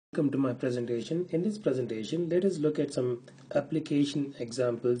Welcome to my presentation. In this presentation, let us look at some application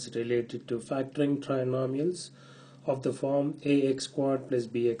examples related to factoring trinomials of the form ax squared plus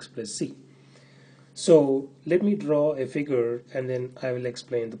bx plus c. So let me draw a figure and then I will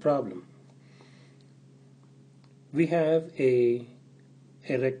explain the problem. We have a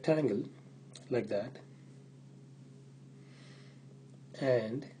rectangle like that,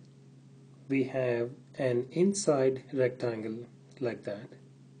 and we have an inside rectangle like that,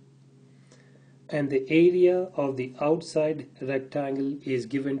 and the area of the outside rectangle is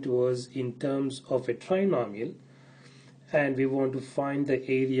given to us in terms of a trinomial, and we want to find the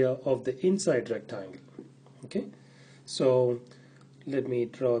area of the inside rectangle. Okay, so let me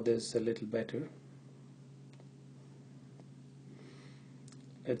draw this a little better.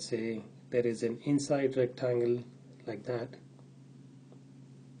 Let's say there is an inside rectangle like that,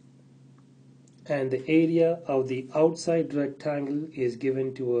 and the area of the outside rectangle is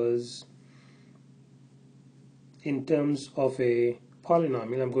given to us in terms of a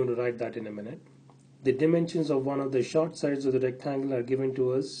polynomial. I'm going to write that in a minute. The dimensions of one of the short sides of the rectangle are given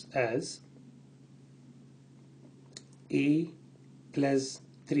to us as a plus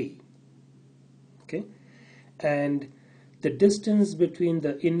 3. Okay, and the distance between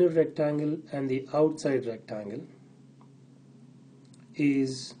the inner rectangle and the outside rectangle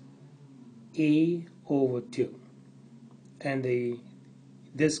is a over 2, and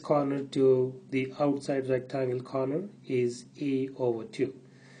this corner to the outside rectangle corner is a over 2.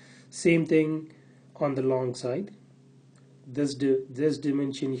 Same thing on the long side. This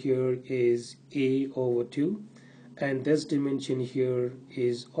dimension here is a over 2, and this dimension here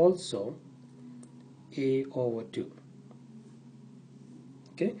is also a over 2.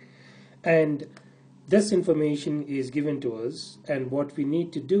 Okay, and this information is given to us, and what we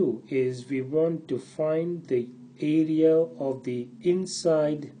need to do is we want to find the area of the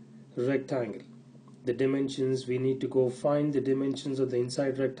inside rectangle. The dimensions, we need to go find the dimensions of the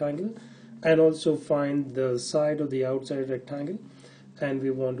inside rectangle and also find the side of the outside rectangle, and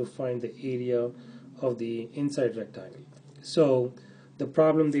we want to find the area of the inside rectangle. So the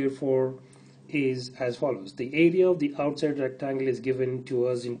problem therefore is as follows. The area of the outside rectangle is given to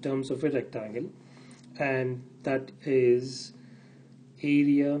us in terms of a rectangle, and that is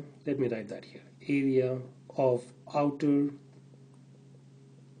area, let me write that here, area of outer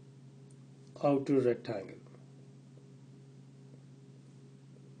rectangle.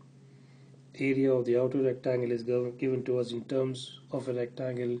 Area of the outer rectangle is given to us in terms of a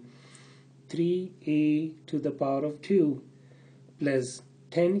rectangle 3a to the power of 2 plus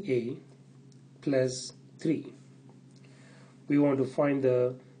 10a plus 3. We want to find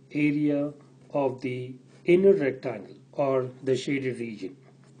the area of the inner rectangle or the shaded region.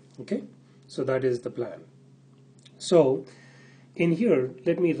 Okay, so that is the plan. So in here,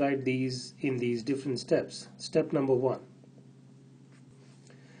 let me write these in these different steps. Step number 1,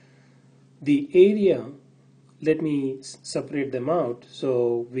 the area, let me separate them out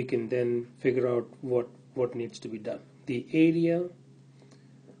so we can then figure out what needs to be done. The area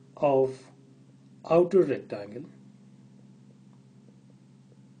of outer rectangle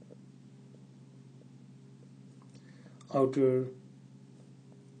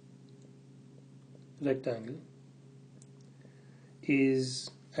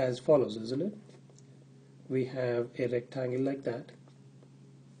is as follows, isn't it? We have a rectangle like that,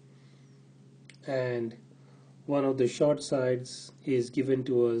 and one of the short sides is given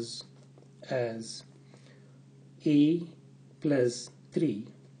to us as a plus 3.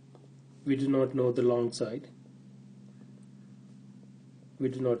 We do not know the long side. We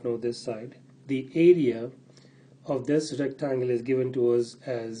do not know this side. The area of this rectangle is given to us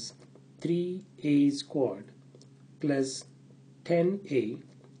as 3a squared plus 10a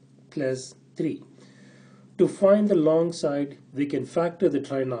plus 3. To find the long side, we can factor the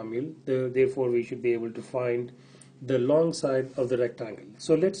trinomial. Therefore, we should be able to find the long side of the rectangle.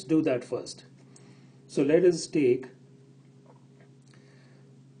 So let's do that first. So let us take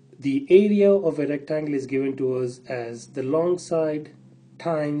the area of a rectangle is given to us as the long side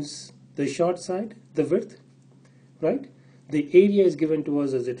times the short side, the width, right? The area is given to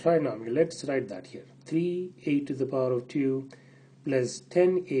us as a trinomial. Let's write that here. 3a to the power of 2 plus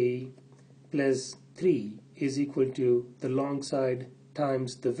 10a plus 3 is equal to the long side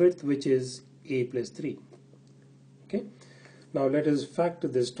times the width, which is a plus 3. Okay. Now let us factor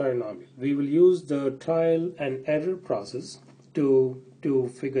this trinomial. We will use the trial and error process to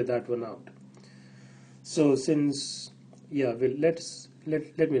figure that one out. So since, yeah,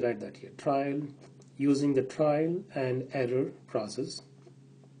 let me write that here. Trial, using the trial and error process.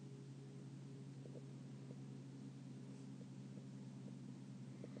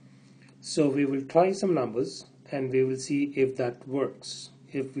 So we will try some numbers and we will see if that works.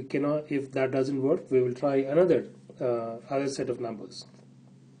 If that doesn't work, we will try another other set of numbers.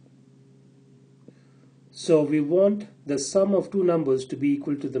 So we want the sum of two numbers to be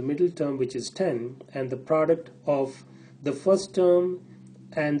equal to the middle term, which is 10, and the product of the first term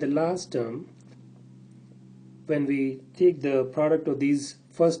and the last term. When we take the product of these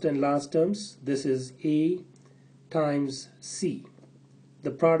first and last terms, this is A times C.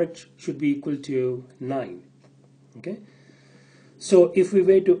 The product should be equal to 9. Okay. So if we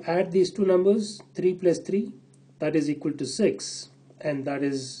were to add these two numbers, 3 plus 3, that is equal to 6, and that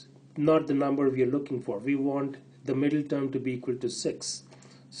is not the number we are looking for. We want the middle term to be equal to 6.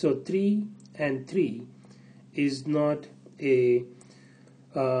 So 3 and 3 is not a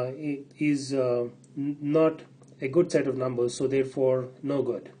not a good set of numbers, so therefore no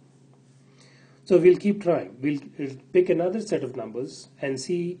good. So we'll keep trying. We'll pick another set of numbers and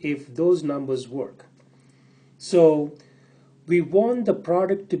see if those numbers work. So we want the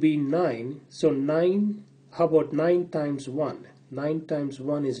product to be 9. So 9, how about 9 times 1? 9 times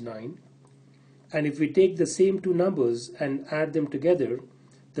 1 is 9. And if we take the same two numbers and add them together,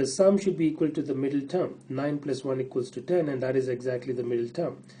 the sum should be equal to the middle term. 9 plus 1 equals to 10, and that is exactly the middle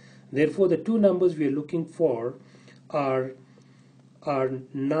term. Therefore, the two numbers we are looking for are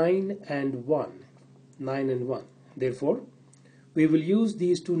 9 and 1. 9 and 1. Therefore, we will use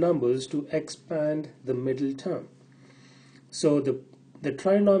these two numbers to expand the middle term. So the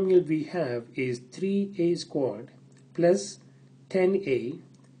trinomial we have is 3a squared plus 10a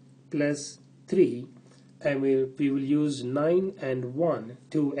plus 3, and we will use 9 and 1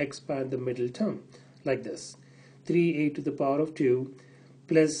 to expand the middle term like this. 3a to the power of 2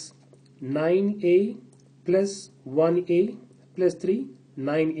 plus 9a plus 1a plus 3.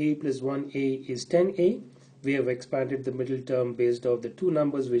 9a plus 1a is 10a. We have expanded the middle term based on the two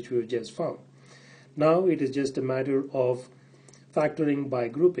numbers which we have just found. Now it is just a matter of factoring by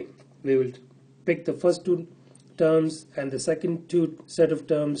grouping. We will pick the first two terms and the second two set of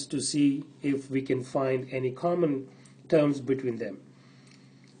terms to see if we can find any common terms between them.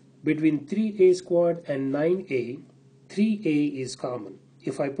 Between 3a squared and 9a, 3a is common.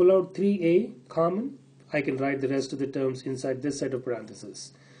 If I pull out 3a common, I can write the rest of the terms inside this set of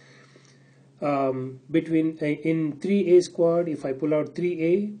parentheses. In 3a squared, if I pull out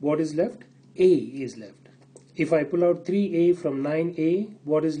 3a, what is left? A is left. If I pull out 3a from 9a,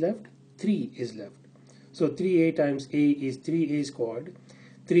 what is left? 3 is left. So 3a times a is 3a squared.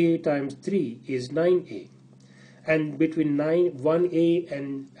 3a times 3 is 9a. And between 1a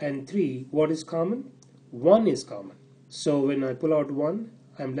and 3, what is common? 1 is common. So when I pull out 1,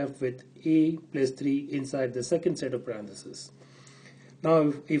 I'm left with a plus 3 inside the second set of parentheses.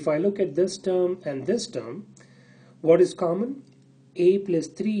 Now if I look at this term and this term, what is common? A plus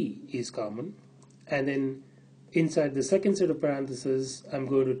 3 is common, and then inside the second set of parentheses I'm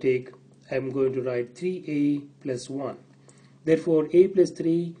going to write 3a plus 1. Therefore a plus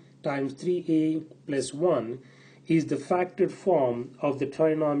 3 times 3a plus 1 is the factored form of the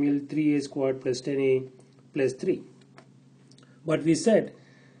trinomial 3a squared plus 10a plus 3. But we said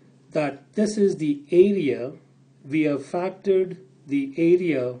that this is the area. We have factored the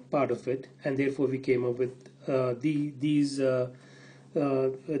area part of it, and therefore we came up with these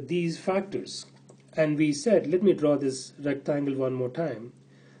factors. And we said, let me draw this rectangle one more time.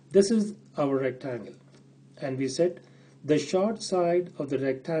 This is our rectangle, and we said the short side of the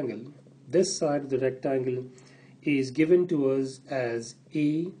rectangle, this side of the rectangle, is given to us as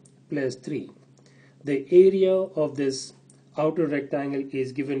a plus 3. The area of this outer rectangle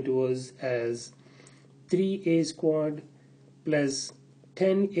is given to us as 3a squared plus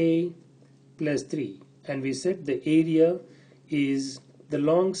 10a plus 3, and we said the area is the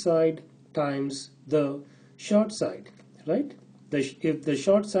long side times the short side, right? If the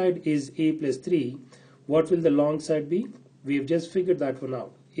short side is a plus 3, what will the long side be? We have just figured that one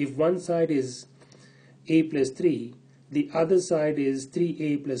out. If one side is a plus 3, the other side is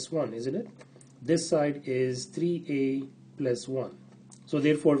 3a plus 1, isn't it? This side is 3a plus 1. So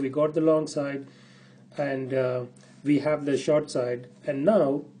therefore we got the long side, and we have the short side. And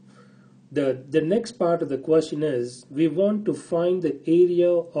now the next part of the question is, we want to find the area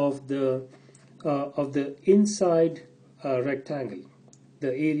of the inside rectangle,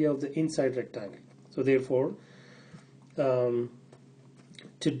 the area of the inside rectangle. So therefore, to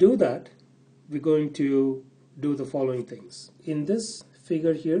do that, we're going to do the following things. In this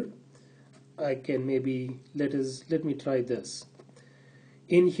figure here, I can maybe let me try this.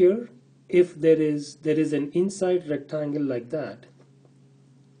 In here, if there is an inside rectangle like that,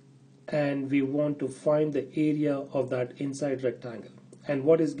 and we want to find the area of that inside rectangle, And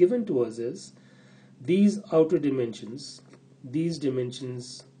what is given to us is these outer dimensions, these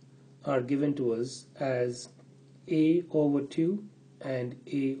dimensions are given to us as a over 2 and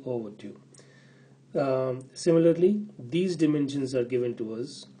a over 2. Similarly, these dimensions are given to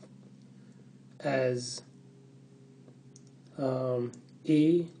us as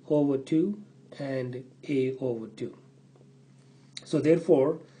a over 2 and a over 2. So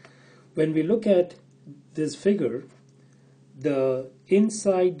therefore, when we look at this figure, the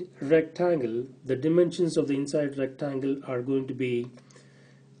inside rectangle, the dimensions of the inside rectangle are going to be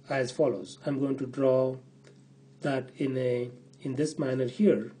as follows. I'm going to draw that in this manner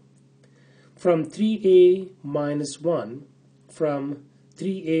here. From 3a minus 1,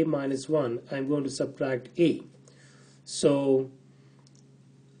 I'm going to subtract a. So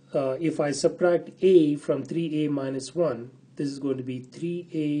if I subtract a from 3a minus 1, this is going to be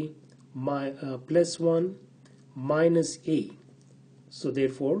 3a plus 1 minus a. So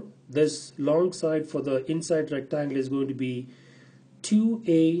therefore, this long side for the inside rectangle is going to be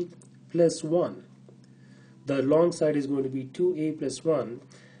 2a plus 1. The long side is going to be 2a plus 1.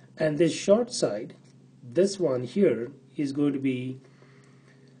 And this short side, this one here, is going to be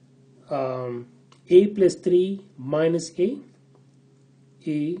a plus 3 minus a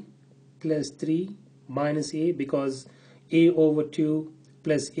plus 3 minus a, because a over 2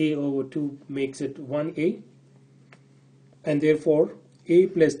 plus a over 2 makes it 1a, and therefore a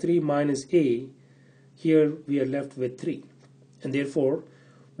plus 3 minus a, here we are left with 3, and therefore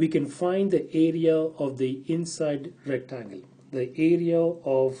we can find the area of the inside rectangle. The area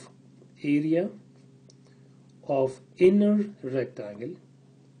of inner rectangle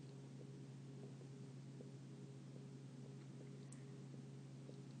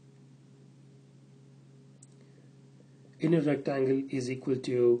is equal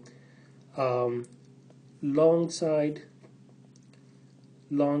to long side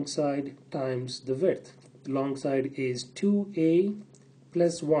times the width. Long side is 2a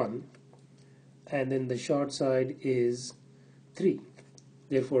plus 1, and then the short side is 3.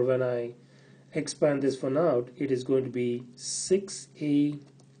 Therefore, when I expand this one out, it is going to be 6a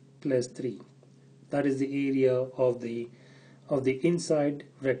plus 3. That is the area of the inside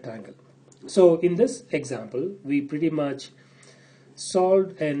rectangle. So in this example, we pretty much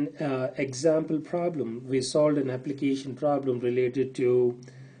solved an example problem. We solved an application problem related to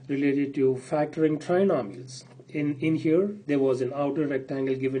factoring trinomials. In here, there was an outer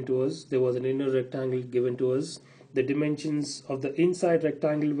rectangle given to us. There was an inner rectangle given to us. The dimensions of the inside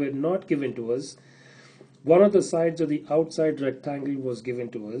rectangle were not given to us. One of the sides of the outside rectangle was given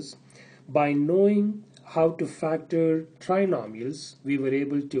to us. By knowing how to factor trinomials, we were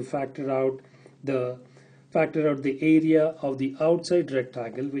able to factor out the area of the outside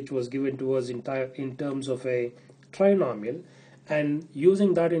rectangle, which was given to us in terms of a trinomial. And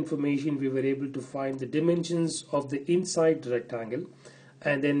using that information, we were able to find the dimensions of the inside rectangle.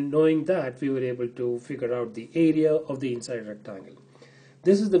 And then knowing that, we were able to figure out the area of the inside rectangle.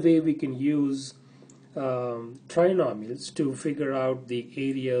 This is the way we can use trinomials to figure out the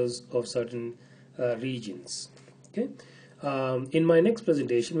areas of certain regions. Okay. In my next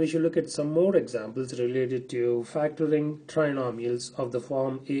presentation, we shall look at some more examples related to factoring trinomials of the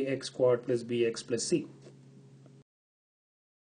form ax squared plus bx plus c.